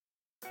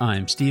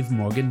I'm Steve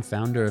Morgan,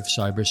 founder of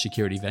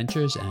Cybersecurity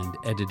Ventures and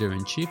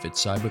editor-in-chief at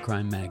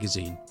Cybercrime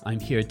Magazine. I'm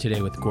here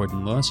today with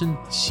Gordon Lawson,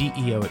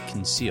 CEO at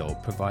Conceal,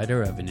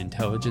 provider of an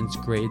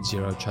intelligence-grade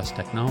zero-trust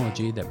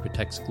technology that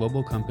protects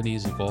global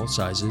companies of all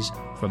sizes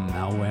from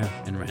malware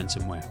and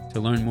ransomware. To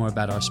learn more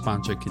about our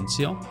sponsor,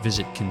 Conceal,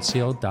 visit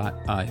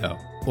conceal.io.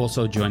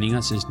 Also joining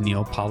us is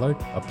Neil Pollard,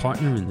 a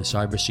partner in the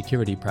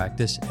cybersecurity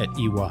practice at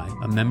EY,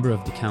 a member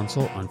of the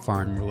Council on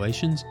Foreign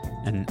Relations,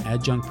 and an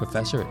adjunct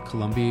professor at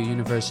Columbia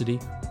University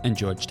and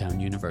Georgetown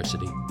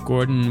University.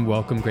 Gordon,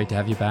 welcome. Great to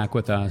have you back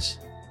with us.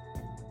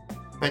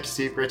 Thank you,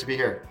 Steve. Great to be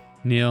here.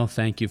 Neil,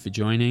 thank you for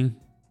joining.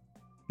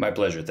 My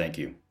pleasure. Thank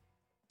you.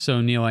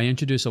 So, Neil, I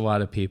introduce a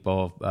lot of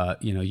people.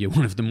 You're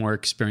one of the more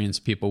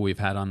experienced people we've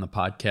had on the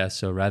podcast.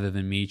 So rather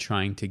than me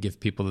trying to give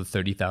people the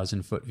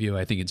 30,000-foot view,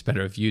 I think it's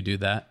better if you do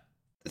that.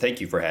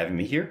 Thank you for having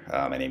me here.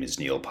 My name is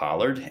Neil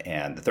Pollard,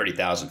 and the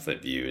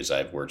 30,000-foot view is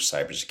I've worked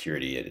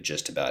cybersecurity at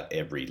just about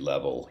every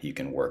level you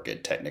can work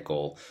at: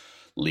 technical,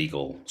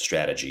 legal,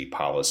 strategy,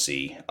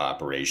 policy,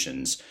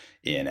 operations,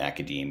 in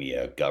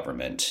academia,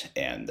 government,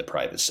 and the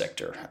private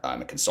sector.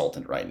 I'm a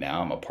consultant right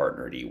now. I'm a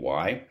partner at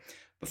EY.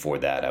 Before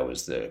that, I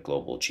was the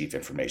Global Chief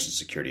Information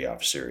Security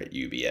Officer at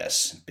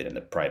UBS. Been in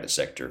the private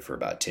sector for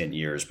about 10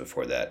 years.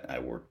 Before that, I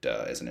worked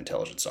as an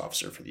intelligence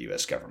officer for the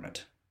U.S.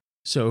 government.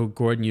 So,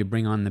 Gordon, you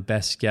bring on the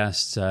best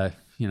guests, so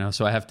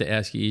I have to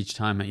ask you each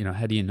time,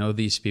 how do you know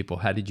these people?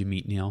 How did you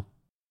meet Neil?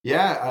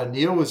 Yeah,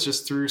 Neil was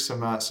just through some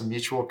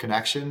mutual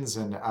connections.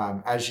 And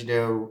as you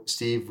know,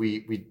 Steve, we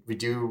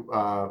do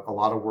a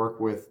lot of work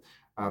with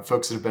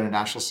folks that have been in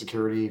national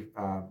security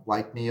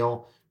like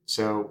Neil.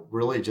 So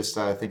really just,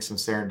 I think, some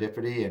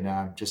serendipity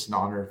and just an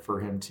honor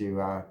for him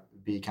to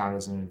be counted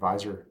as an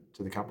advisor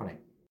to the company.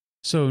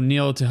 So,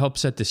 Neil, to help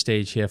set the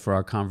stage here for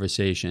our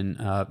conversation,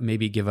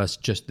 maybe give us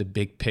just the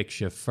big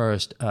picture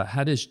first.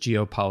 How does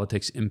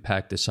geopolitics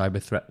impact the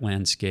cyber threat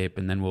landscape?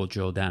 And then we'll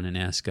drill down and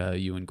ask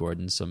you and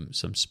Gordon some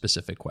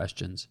specific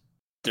questions.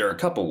 There are a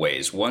couple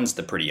ways. One's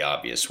the pretty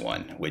obvious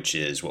one, which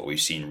is what we've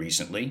seen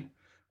recently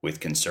with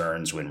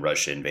concerns when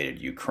Russia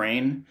invaded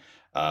Ukraine.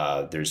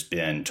 There's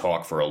been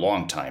talk for a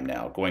long time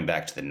now, going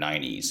back to the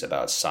 90s,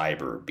 about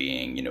cyber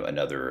being,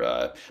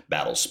 another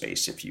battle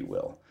space, if you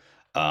will.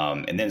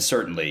 And then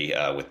certainly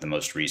with the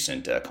most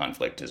recent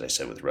conflict, as I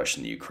said, with Russia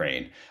and the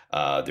Ukraine,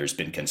 there's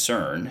been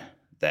concern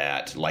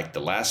that, like the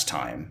last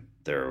time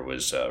there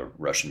was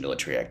Russian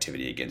military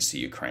activity against the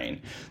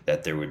Ukraine,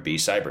 that there would be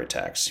cyber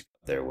attacks.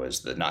 There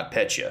was the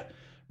NotPetya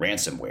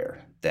ransomware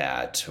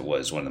that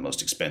was one of the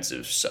most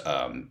expensive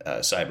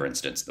cyber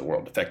incidents in the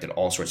world. It affected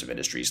all sorts of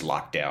industries,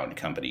 locked down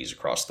companies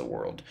across the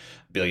world,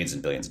 billions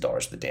and billions of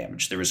dollars for the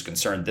damage. There was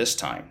concern this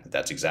time that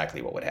that's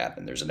exactly what would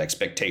happen. There's an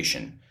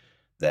expectation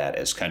that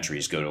as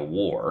countries go to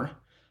war,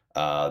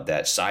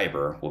 that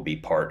cyber will be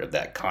part of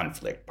that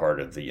conflict, part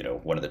of the,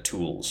 one of the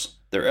tools.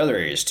 There are other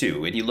areas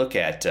too. When you look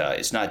at,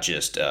 it's not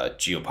just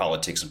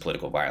geopolitics and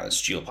political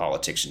violence,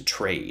 geopolitics and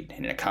trade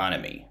and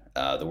economy.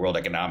 The World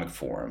Economic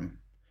Forum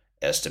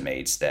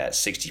estimates that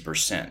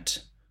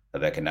 60%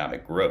 of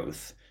economic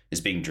growth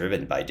is being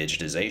driven by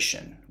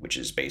digitization, which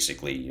is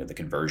basically the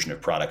conversion of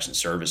products and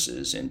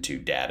services into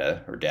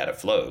data or data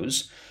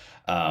flows,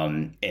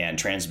 and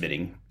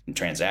transmitting and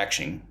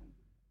transacting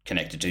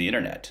connected to the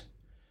internet.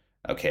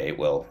 Okay,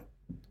 well,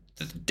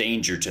 the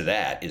danger to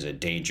that is a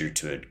danger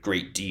to a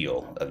great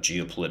deal of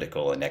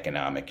geopolitical and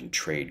economic and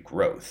trade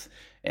growth,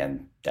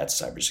 and that's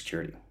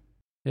cybersecurity.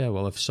 Yeah,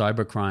 well, if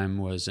cybercrime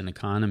was an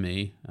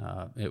economy,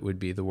 it would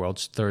be the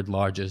world's third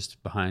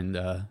largest behind,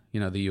 the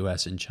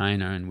U.S. and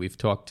China, and we've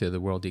talked to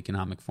the World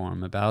Economic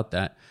Forum about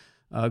that.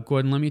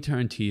 Gordon, let me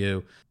turn to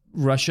you.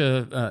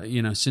 Russia,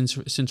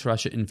 since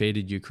Russia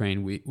invaded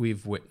Ukraine,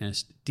 we've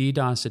witnessed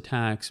DDoS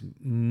attacks,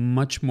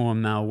 much more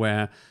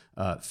malware,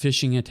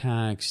 phishing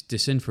attacks,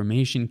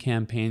 disinformation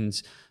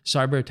campaigns,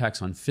 cyber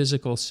attacks on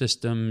physical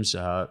systems,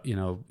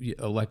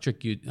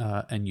 electric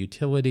and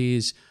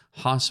utilities,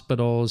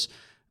 hospitals.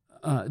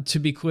 To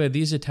be clear,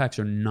 these attacks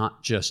are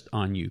not just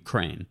on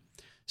Ukraine.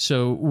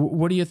 So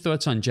what are your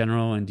thoughts on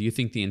general, and do you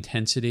think the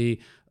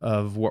intensity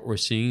of what we're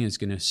seeing is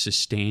going to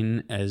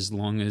sustain as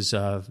long as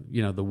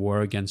the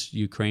war against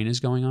Ukraine is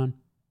going on?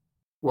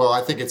 Well,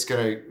 I think it's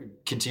going to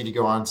continue to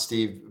go on,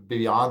 Steve,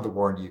 beyond the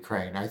war in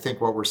Ukraine. I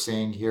think what we're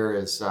seeing here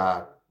is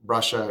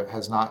Russia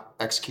has not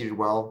executed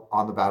well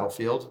on the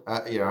battlefield.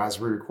 As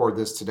we record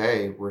this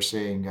today, we're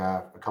seeing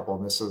a couple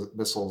of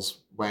missiles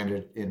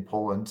landed in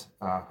Poland.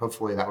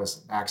 Hopefully that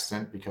was an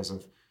accident because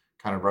of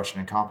kind of Russian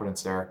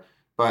incompetence there.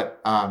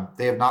 But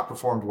they have not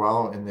performed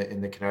well in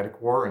the kinetic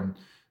war. And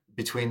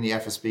between the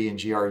FSB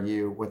and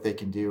GRU, what they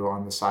can do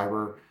on the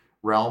cyber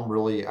realm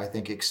really, I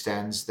think,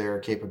 extends their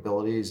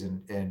capabilities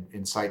and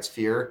incites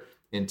fear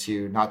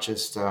into not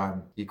just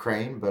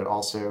Ukraine, but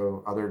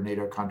also other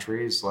NATO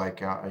countries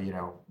like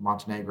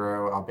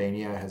Montenegro,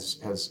 Albania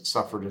has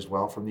suffered as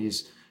well from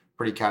these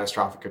pretty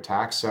catastrophic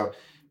attacks. So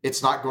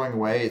it's not going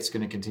away. It's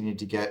going to continue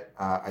to get,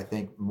 I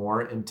think,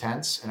 more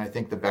intense, and I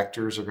think the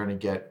vectors are going to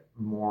get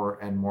more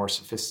and more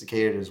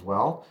sophisticated as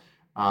well.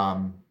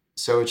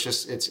 So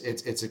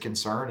it's a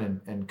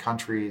concern, and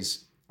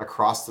countries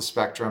across the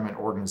spectrum, and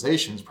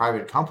organizations,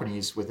 private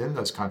companies within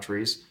those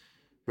countries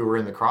who are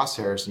in the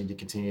crosshairs need to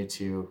continue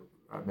to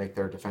make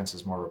their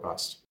defenses more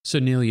robust. So,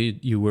 Neil,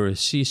 you were a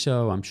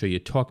CISO. I'm sure you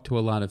talked to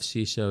a lot of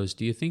CISOs.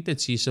 Do you think that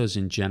CISOs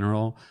in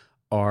general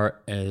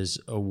are as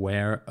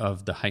aware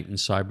of the heightened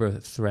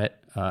cyber threat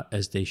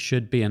as they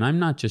should be? And I'm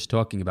not just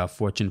talking about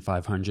Fortune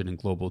 500 and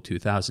Global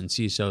 2000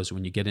 CISOs.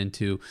 When you get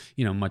into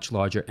much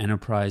larger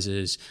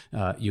enterprises,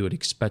 you would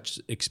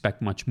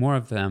expect much more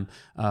of them.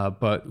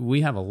 But we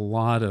have a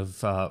lot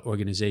of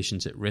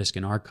organizations at risk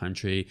in our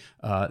country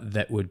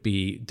that would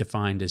be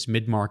defined as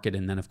mid-market,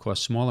 and then of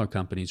course smaller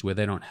companies where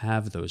they don't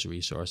have those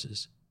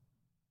resources.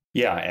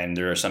 Yeah, and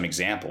there are some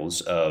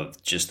examples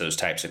of just those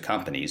types of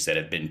companies that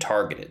have been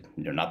targeted.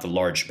 Not the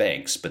large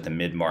banks, but the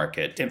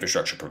mid-market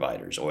infrastructure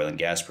providers, oil and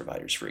gas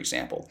providers, for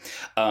example.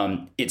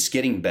 It's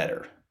getting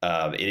better.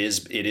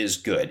 It is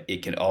good.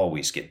 It can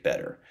always get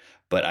better.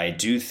 But I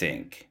do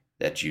think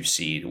that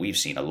we've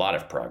seen a lot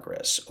of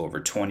progress over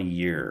 20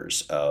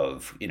 years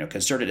of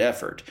concerted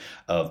effort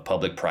of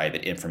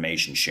public-private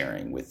information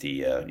sharing with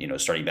the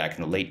starting back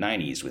in the late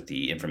 90s with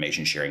the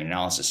Information Sharing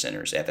Analysis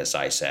Centers,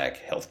 FS-ISAC,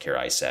 Healthcare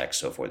ISAC,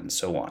 so forth and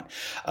so on,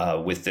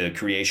 with the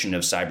creation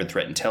of cyber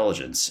threat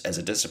intelligence as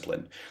a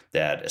discipline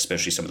that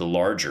especially some of the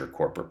larger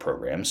corporate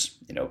programs,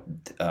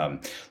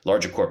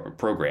 larger corporate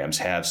programs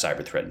have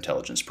cyber threat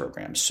intelligence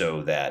programs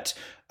so that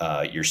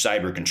your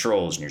cyber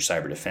controls and your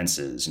cyber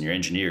defenses and your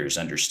engineers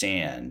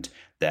understand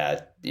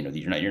that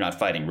you're not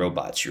fighting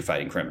robots, you're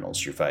fighting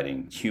criminals, you're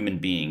fighting human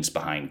beings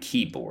behind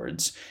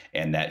keyboards,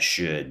 and that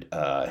should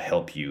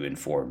help you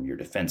inform your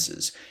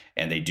defenses.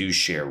 And they do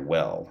share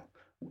well.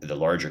 The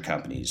larger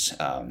companies,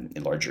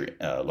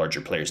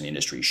 larger players in the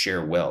industry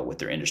share well with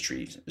their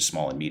industry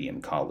small and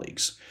medium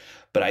colleagues.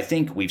 But I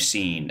think we've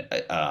seen,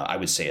 I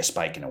would say, a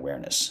spike in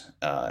awareness,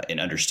 in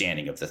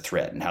understanding of the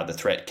threat and how the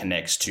threat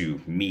connects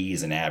to me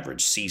as an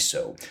average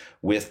CISO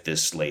with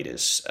this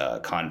latest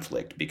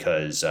conflict.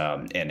 Because,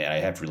 and I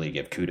have to really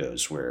give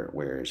kudos where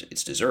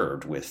it's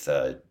deserved with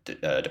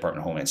Department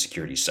of Homeland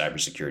Security,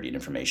 Cybersecurity and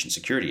Information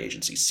Security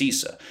Agency,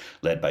 CISA,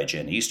 led by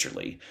Jen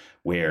Easterly,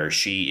 where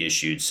she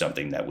issued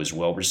something that was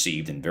well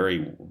received and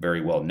very,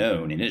 very well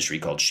known in industry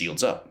called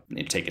Shields Up.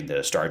 Taking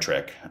the Star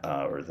Trek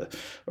or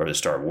the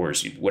Star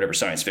Wars, whatever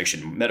science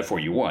fiction metaphor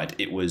you want,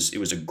 it was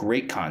a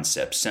great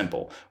concept,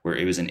 simple, where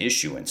it was an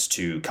issuance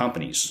to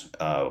companies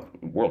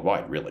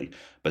worldwide, really,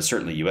 but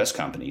certainly U.S.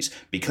 companies.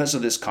 Because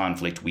of this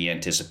conflict, we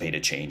anticipate a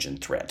change in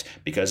threat.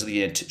 Because of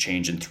the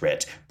change in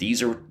threat,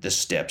 these are the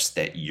steps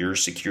that your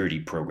security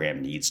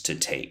program needs to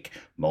take.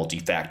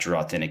 Multi-factor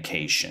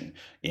authentication,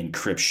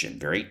 encryption,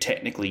 very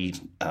technically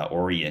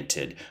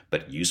oriented,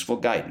 but useful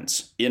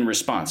guidance in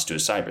response to a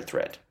cyber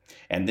threat.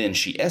 And then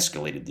she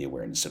escalated the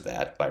awareness of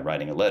that by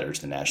writing a letter to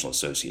the National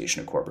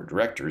Association of Corporate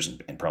Directors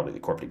and probably the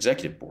Corporate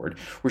Executive Board,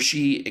 where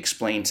she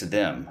explained to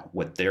them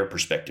what their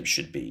perspective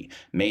should be,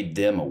 made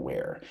them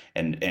aware,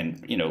 and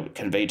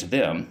conveyed to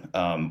them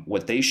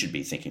what they should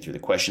be thinking through, the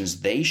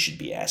questions they should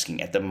be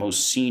asking at the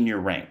most senior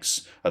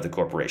ranks of the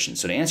corporation.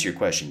 So to answer your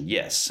question,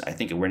 yes, I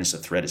think awareness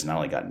of threat has not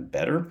only gotten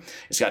better,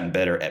 it's gotten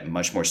better at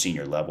much more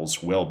senior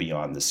levels, well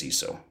beyond the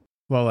CISO.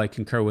 Well, I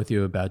concur with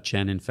you about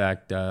Jen. In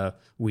fact,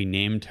 we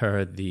named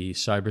her the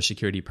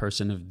Cybersecurity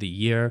Person of the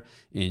Year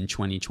in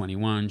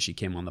 2021. She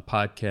came on the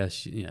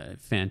podcast,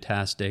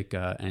 fantastic,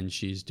 and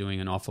she's doing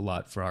an awful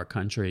lot for our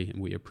country,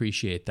 and we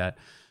appreciate that.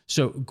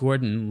 So,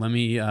 Gordon, let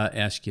me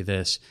ask you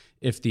this.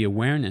 If the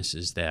awareness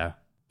is there,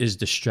 is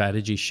the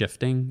strategy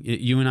shifting?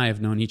 You and I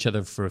have known each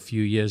other for a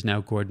few years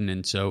now, Gordon,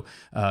 and so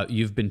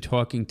you've been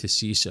talking to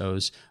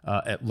CISOs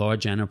at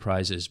large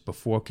enterprises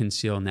before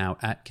Conceal, now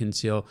at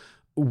Conceal.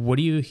 What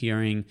are you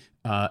hearing,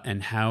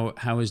 and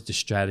how is the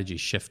strategy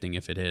shifting,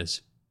 if it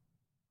is?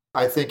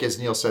 I think, as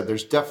Neil said,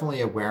 there's definitely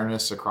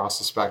awareness across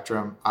the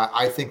spectrum.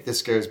 I think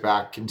this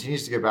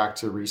continues to go back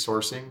to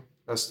resourcing,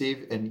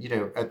 Steve. And,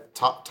 at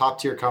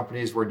top tier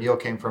companies where Neil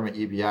came from at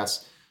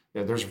EBS,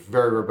 there's a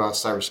very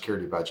robust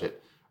cybersecurity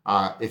budget.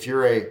 If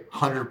you're a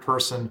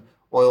 100-person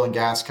oil and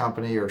gas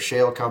company or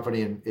shale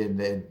company in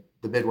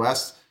the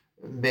Midwest,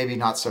 maybe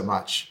not so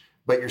much,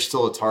 but you're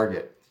still a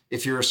target.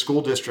 If you're a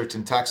school district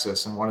in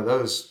Texas, and one of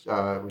those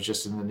was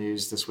just in the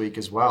news this week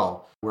as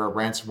well, where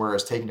ransomware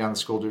is taking down the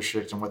school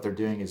district, and what they're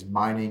doing is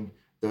mining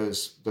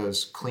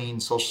those clean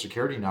Social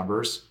Security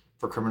numbers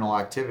for criminal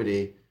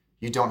activity,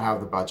 you don't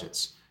have the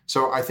budgets.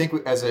 So I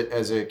think as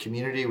a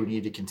community, we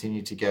need to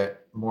continue to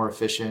get more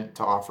efficient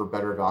to offer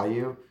better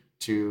value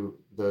to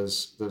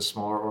those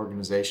smaller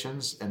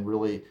organizations and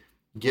really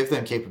give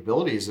them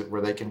capabilities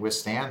where they can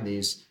withstand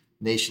these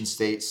nation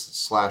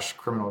states /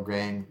 criminal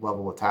gang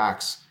level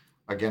attacks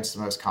against the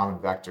most common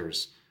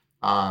vectors.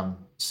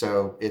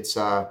 So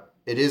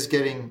it is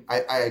getting,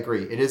 I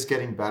agree, it is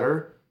getting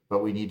better,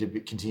 but we need to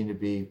continue to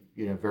be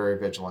very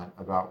vigilant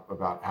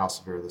about how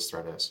severe this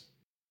threat is.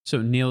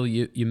 So, Neil,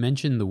 you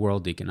mentioned the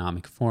World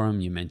Economic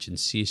Forum, you mentioned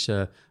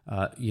CISA.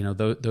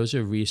 Those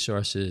are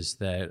resources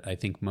that I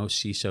think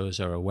most CISOs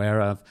are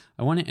aware of.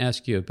 I want to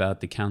ask you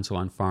about the Council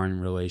on Foreign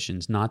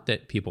Relations, not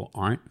that people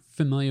aren't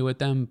familiar with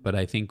them, but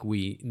I think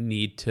we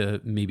need to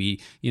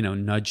maybe,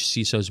 nudge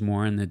CISOs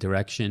more in the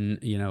direction,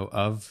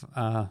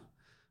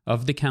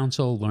 of the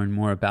council, learn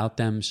more about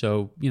them.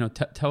 So,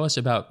 tell us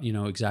about,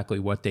 exactly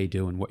what they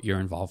do and what your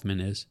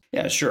involvement is.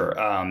 Yeah, sure.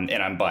 And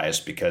I'm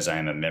biased because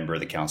I'm a member of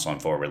the Council on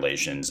Foreign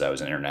Relations. I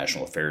was an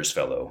international affairs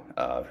fellow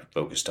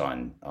focused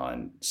on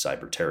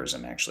cyber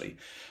terrorism, actually,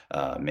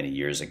 many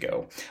years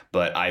ago.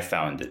 But I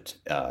found it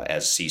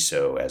as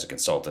CISO, as a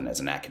consultant, as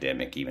an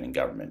academic, even in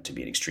government, to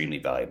be an extremely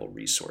valuable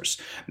resource,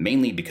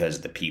 mainly because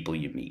of the people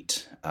you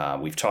meet.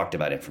 We've talked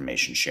about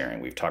information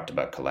sharing. We've talked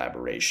about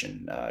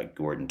collaboration.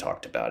 Gordon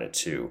talked about it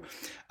too.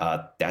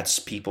 That's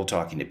people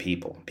talking to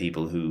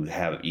people who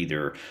have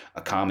either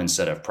a common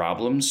set of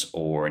problems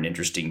or an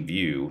interesting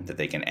view that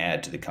they can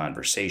add to the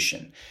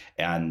conversation.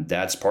 And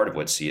that's part of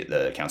what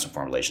the Council on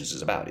Foreign Relations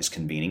is about, is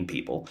convening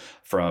people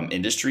from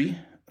industry,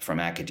 from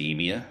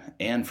academia,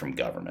 and from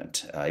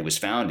government. It was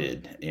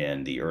founded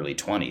in the early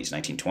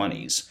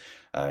 1920s,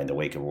 in the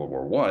wake of World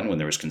War I, when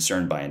there was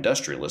concern by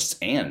industrialists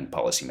and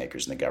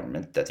policymakers in the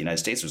government that the United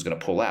States was going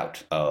to pull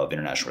out of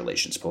international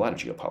relations, pull out of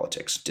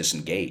geopolitics,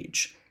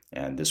 disengage.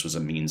 And this was a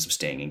means of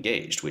staying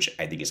engaged, which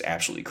I think is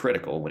absolutely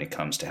critical when it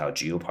comes to how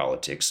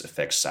geopolitics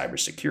affects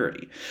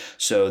cybersecurity.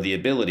 So the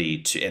ability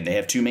to, and they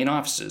have two main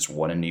offices,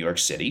 one in New York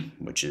City,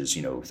 which is,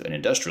 an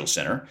industrial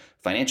center,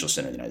 financial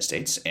center of the United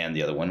States, and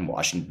the other one in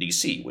Washington,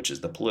 D.C., which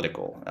is the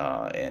political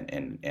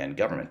and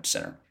government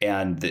center.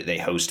 And they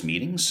host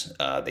meetings.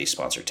 They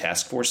sponsor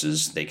task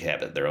forces. They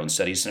have their own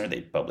study center.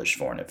 They publish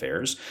foreign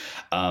affairs.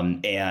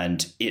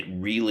 And it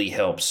really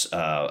helps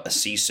a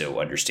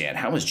CISO understand,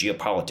 how is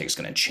geopolitics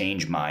going to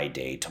change my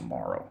day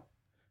tomorrow?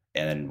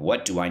 And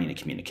what do I need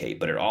to communicate?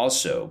 But it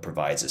also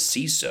provides a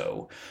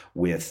CISO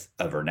with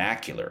a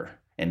vernacular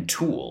and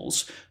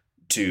tools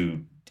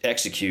to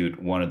execute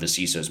one of the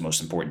CISO's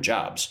most important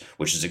jobs,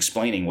 which is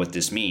explaining what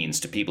this means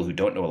to people who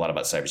don't know a lot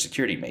about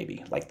cybersecurity,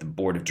 maybe, like the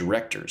board of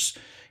directors.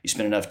 You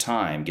spend enough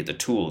time, get the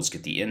tools,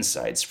 get the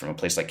insights from a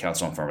place like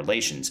Council on Foreign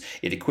Relations.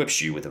 It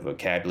equips you with a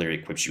vocabulary,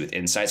 equips you with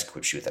insights,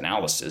 equips you with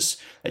analysis,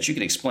 that you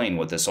can explain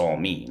what this all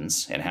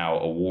means and how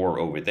a war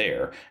over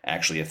there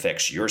actually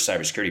affects your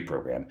cybersecurity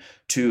program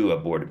to a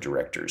board of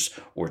directors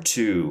or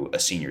to a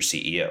senior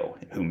CEO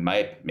who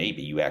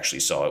maybe you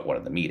actually saw at one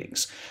of the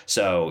meetings.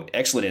 So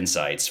excellent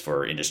insights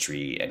for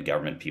industry and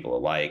government people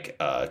alike,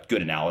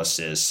 good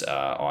analysis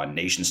on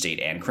nation state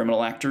and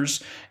criminal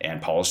actors,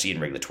 and policy and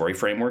regulatory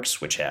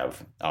frameworks, which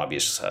have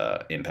obvious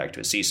impact to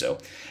a CISO.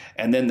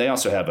 And then they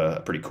also have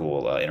a pretty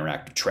cool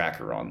interactive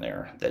tracker on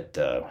there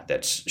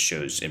that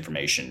shows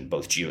information,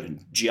 both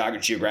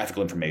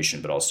geographical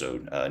information, but also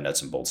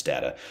nuts and bolts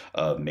data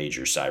of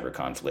major cyber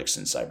conflicts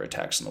and cyber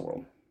attacks in the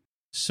world.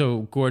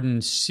 So Gordon,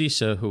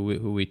 CISA, who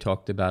we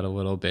talked about a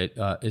little bit,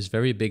 is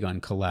very big on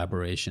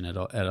collaboration at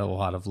a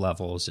lot of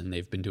levels, and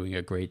they've been doing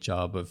a great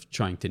job of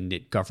trying to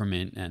knit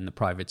government and the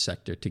private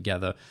sector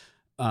together.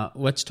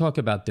 Let's talk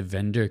about the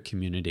vendor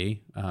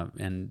community,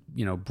 and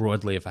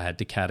broadly, if I had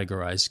to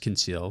categorize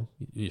Conceal,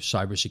 your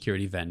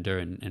cybersecurity vendor,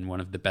 and one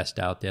of the best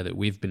out there that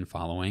we've been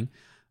following.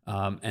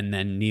 And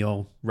then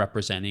Neil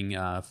representing,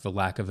 for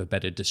lack of a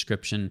better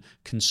description,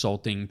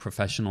 consulting,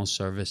 professional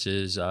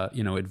services,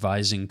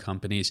 advising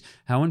companies.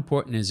 How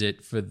important is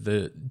it for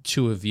the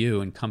two of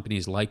you and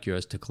companies like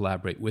yours to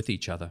collaborate with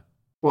each other?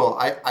 Well,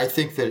 I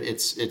think that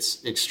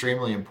it's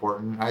extremely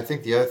important. I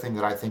think the other thing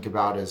that I think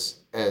about is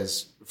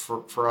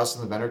for us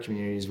in the vendor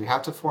communities, we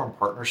have to form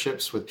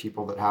partnerships with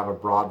people that have a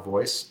broad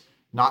voice,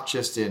 not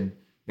just in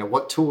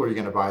what tool are you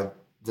going to buy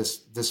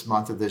this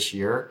month of this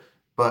year,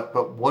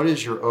 but what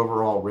is your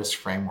overall risk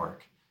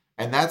framework?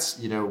 And that's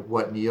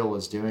what Neil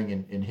is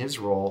doing in his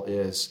role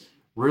is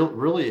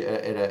really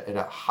at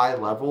a high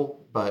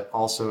level, but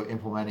also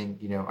implementing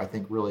I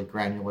think really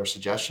granular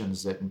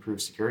suggestions that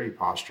improve security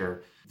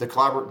posture.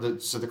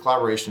 So the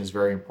collaboration is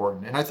very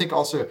important. And I think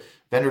also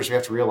vendors, we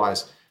have to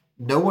realize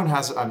no one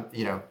has,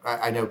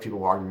 I know people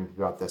will argue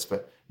about this,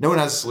 but no one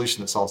has a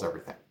solution that solves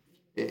everything.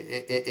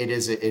 It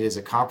is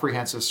a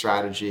comprehensive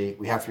strategy.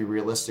 We have to be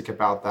realistic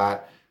about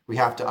that. We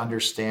have to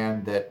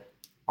understand that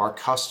our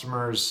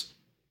customers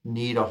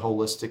need a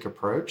holistic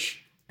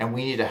approach, and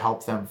we need to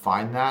help them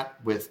find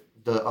that with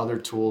the other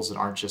tools that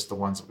aren't just the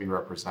ones that we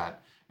represent.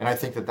 And I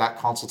think that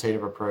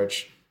consultative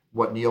approach,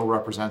 what Neil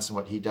represents and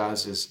what he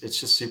does, it's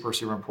just super,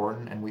 super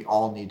important. And we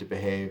all need to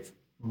behave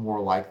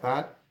more like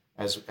that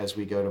as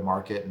we go to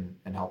market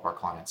and help our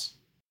clients.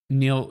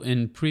 Neil,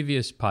 in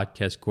previous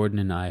podcasts, Gordon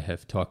and I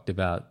have talked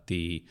about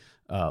the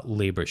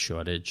labor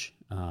shortage.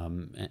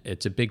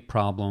 It's a big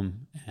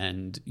problem,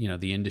 and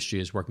the industry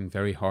is working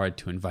very hard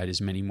to invite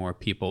as many more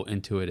people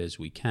into it as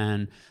we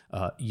can.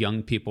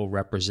 Young people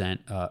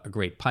represent a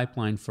great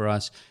pipeline for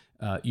us.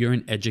 You're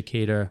an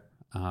educator.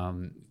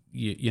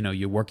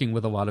 You're working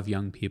with a lot of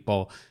young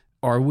people.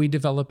 Are we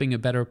developing a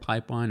better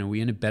pipeline? Are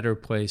we in a better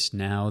place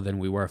now than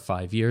we were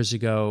 5 years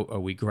ago? Are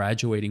we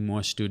graduating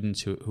more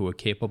students who are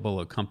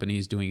capable, of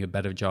companies doing a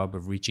better job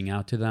of reaching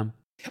out to them?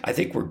 I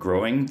think we're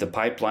growing the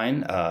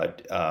pipeline,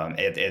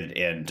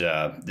 and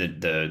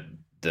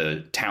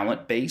the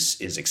talent base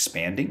is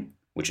expanding.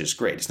 which is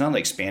great. It's not only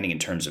expanding in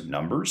terms of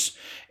numbers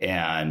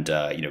and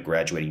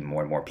graduating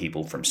more and more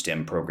people from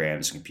STEM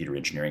programs and computer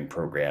engineering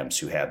programs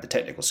who have the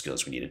technical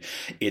skills we needed.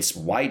 It's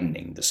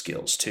widening the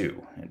skills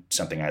too. And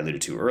something I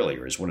alluded to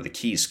earlier is one of the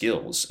key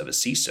skills of a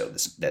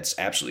CISO that's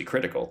absolutely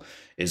critical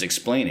is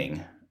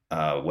explaining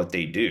what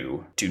they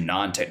do to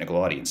non-technical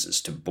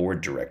audiences, to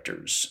board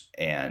directors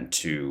and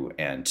to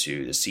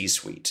the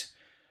C-suite,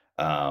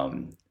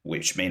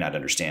 which may not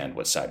understand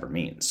what cyber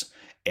means.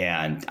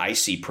 And I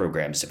see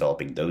programs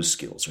developing those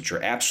skills, which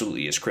are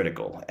absolutely as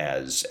critical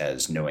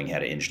as knowing how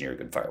to engineer a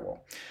good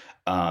firewall.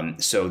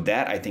 So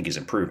that I think is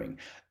improving.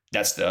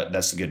 That's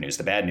the good news.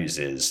 The bad news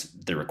is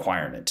the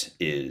requirement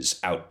is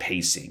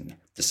outpacing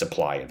the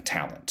supply of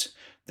talent.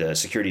 The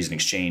Securities and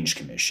Exchange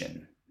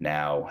Commission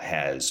now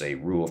has a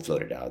rule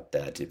floated out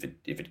that if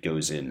it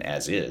goes in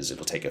as is,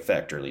 it'll take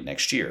effect early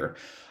next year,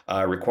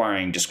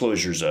 requiring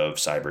disclosures of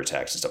cyber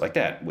attacks and stuff like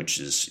that, which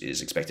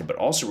is expected, but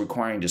also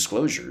requiring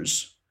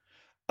disclosures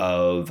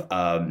of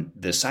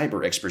the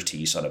cyber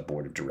expertise on a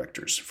board of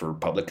directors for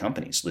public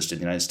companies listed in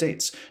the United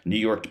States. New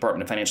York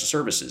Department of Financial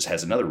Services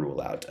has another rule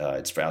out.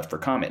 It's out for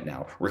comment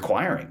now,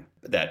 requiring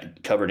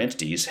that covered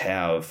entities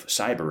have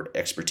cyber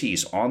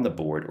expertise on the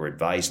board or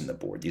advising the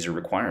board. These are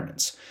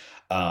requirements.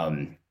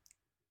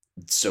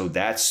 So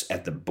that's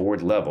at the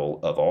board level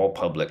of all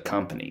public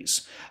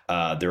companies.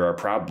 There are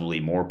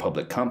probably more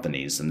public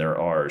companies than there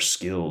are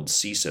skilled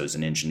CISOs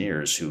and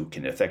engineers who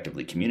can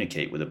effectively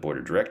communicate with a board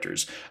of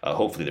directors.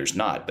 Hopefully there's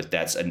not, but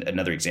that's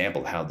another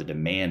example of how the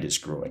demand is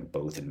growing,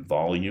 both in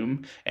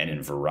volume and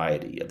in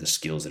variety of the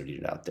skills that are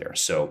needed out there.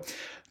 So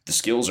the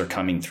skills are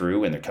coming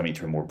through, and they're coming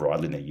through more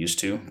broadly than they used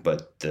to,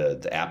 but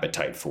the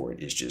appetite for it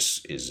is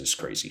just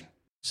crazy.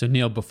 So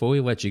Neil, before we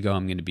let you go,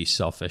 I'm going to be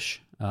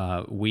selfish.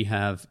 We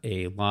have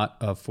a lot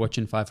of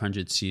Fortune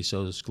 500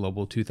 CISOs,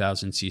 Global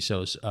 2000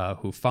 CISOs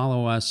who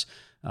follow us.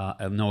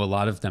 I know a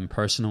lot of them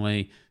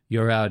personally.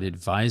 You're out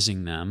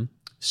advising them.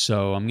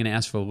 So I'm going to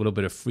ask for a little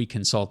bit of free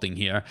consulting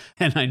here.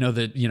 And I know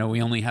that,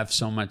 we only have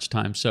so much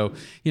time. So,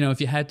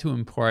 if you had to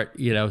impart,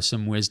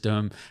 some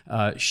wisdom,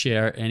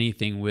 share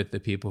anything with the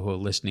people who are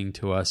listening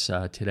to us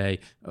today,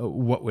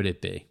 what would it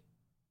be?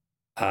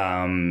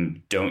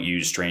 Don't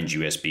use strange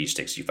USB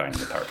sticks you find in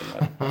the parking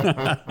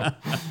lot.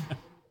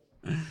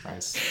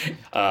 Nice.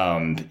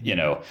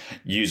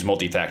 Use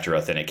multi-factor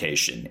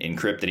authentication.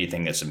 Encrypt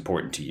anything that's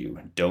important to you.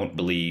 Don't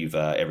believe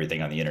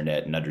everything on the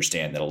internet, and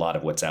understand that a lot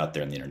of what's out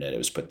there on the internet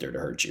was put there to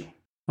hurt you.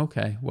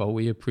 Okay. Well,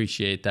 we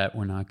appreciate that.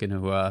 We're not going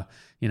to,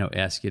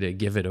 ask you to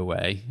give it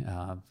away.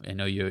 I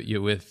know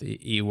you're with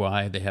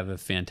EY. They have a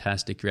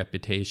fantastic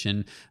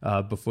reputation.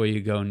 Before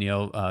you go,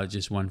 Neil,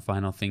 just one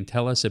final thing.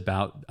 Tell us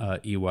about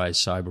EY's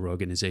cyber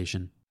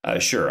organization.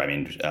 Sure.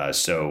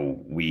 So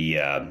we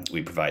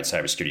provide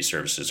cybersecurity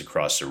services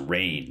across a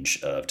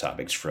range of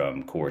topics,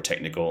 from core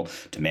technical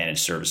to managed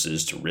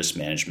services to risk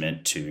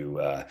management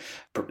to,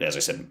 as I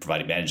said,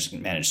 providing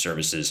managed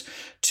services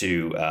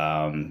to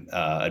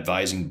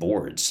advising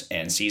boards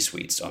and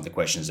C-suites on the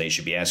questions they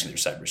should be asking their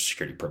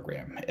cybersecurity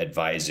program,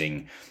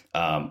 advising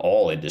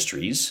all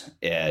industries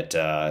at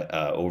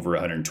over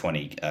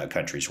 120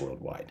 countries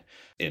worldwide.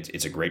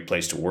 It's a great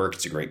place to work.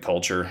 It's a great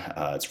culture.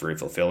 It's very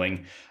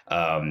fulfilling.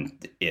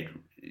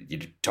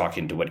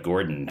 Talking to what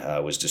Gordon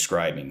was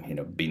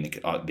describing,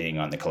 being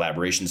on the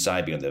collaboration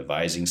side, being on the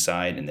advising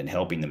side, and then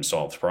helping them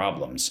solve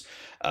problems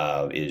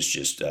is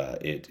just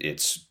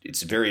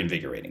it's very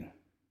invigorating,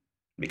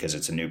 because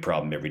it's a new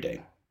problem every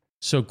day.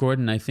 So,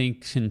 Gordon, I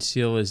think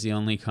Conceal is the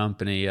only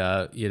company,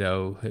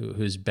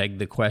 who's begged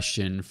the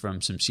question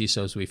from some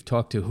CISOs we've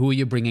talked to, who are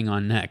you bringing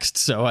on next?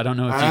 So I don't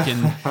know if you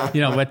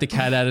can, let the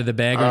cat out of the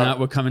bag or not.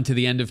 We're coming to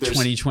the end of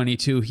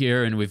 2022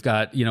 here, and we've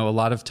got, a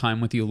lot of time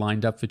with you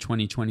lined up for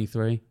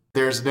 2023.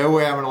 There's no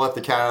way I'm going to let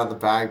the cat out of the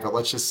bag, but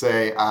let's just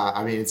say,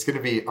 it's going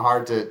to be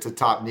hard to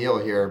top Neil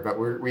here, but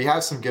we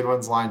have some good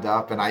ones lined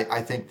up. And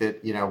I think that,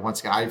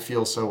 once again, I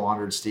feel so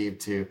honored, Steve,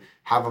 to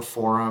have a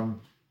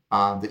forum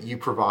that you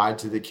provide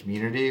to the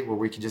community where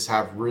we can just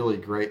have really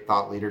great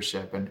thought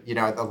leadership. And,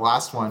 the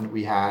last one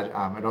we had,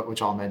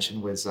 which I'll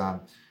mention, was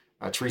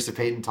Teresa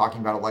Payton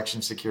talking about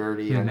election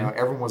security. Mm-hmm. I know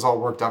everyone was all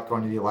worked up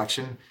going to the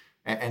election,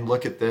 and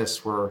look at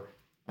this. We're,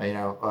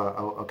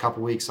 a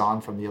couple weeks on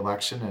from the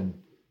election and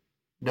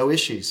no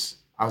issues.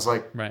 I was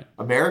like, right.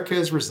 America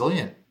is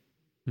resilient.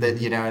 That,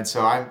 and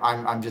so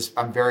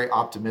I'm very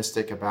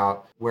optimistic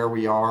about where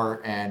we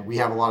are, and we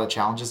have a lot of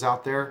challenges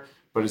out there,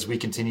 but as we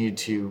continue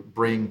to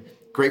bring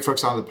great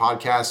folks on the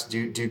podcast,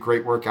 do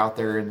great work out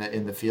there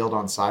in the field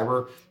on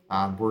cyber,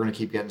 we're going to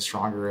keep getting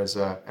stronger as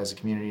a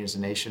community, as a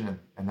nation,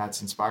 and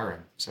that's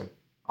inspiring. So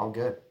all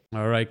good.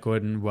 All right,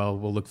 Gordon. Well,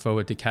 we'll look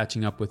forward to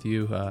catching up with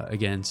you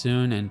again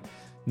soon. And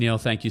Neil,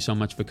 thank you so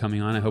much for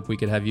coming on. I hope we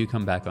could have you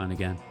come back on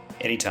again.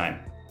 Anytime.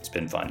 It's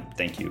been fun.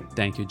 Thank you.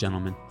 Thank you,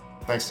 gentlemen.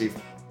 Thanks, Steve.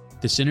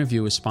 This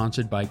interview is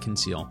sponsored by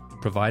Conceal,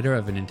 provider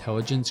of an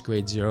intelligence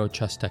grade zero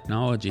trust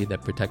technology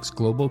that protects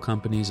global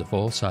companies of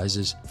all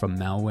sizes from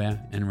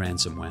malware and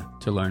ransomware.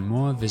 To learn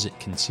more, visit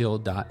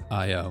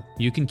conceal.io.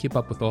 You can keep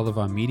up with all of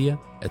our media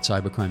at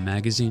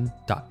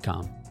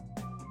cybercrimemagazine.com.